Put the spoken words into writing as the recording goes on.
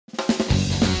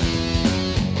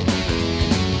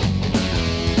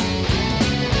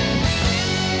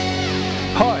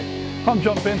I'm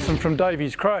John Benson from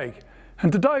Davies Craig,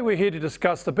 and today we're here to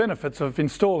discuss the benefits of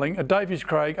installing a Davies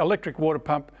Craig electric water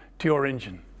pump to your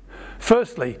engine.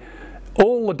 Firstly,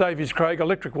 all the Davies Craig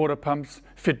electric water pumps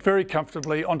fit very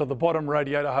comfortably onto the bottom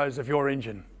radiator hose of your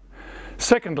engine.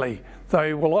 Secondly,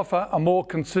 they will offer a more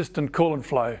consistent coolant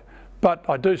flow, but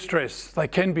I do stress they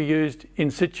can be used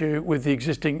in situ with the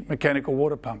existing mechanical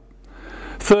water pump.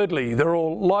 Thirdly, they're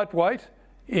all lightweight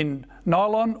in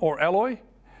nylon or alloy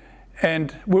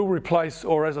and will replace,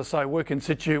 or as I say, work in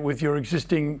situ with your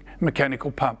existing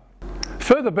mechanical pump.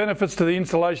 Further benefits to the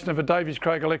installation of a Davies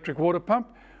Craig electric water pump: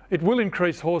 it will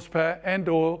increase horsepower and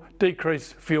or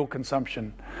decrease fuel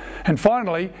consumption. And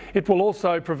finally, it will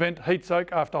also prevent heat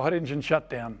soak after hot engine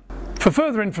shutdown. For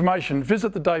further information,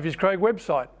 visit the Davies Craig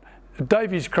website at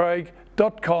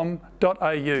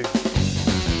daviescraig.com.au.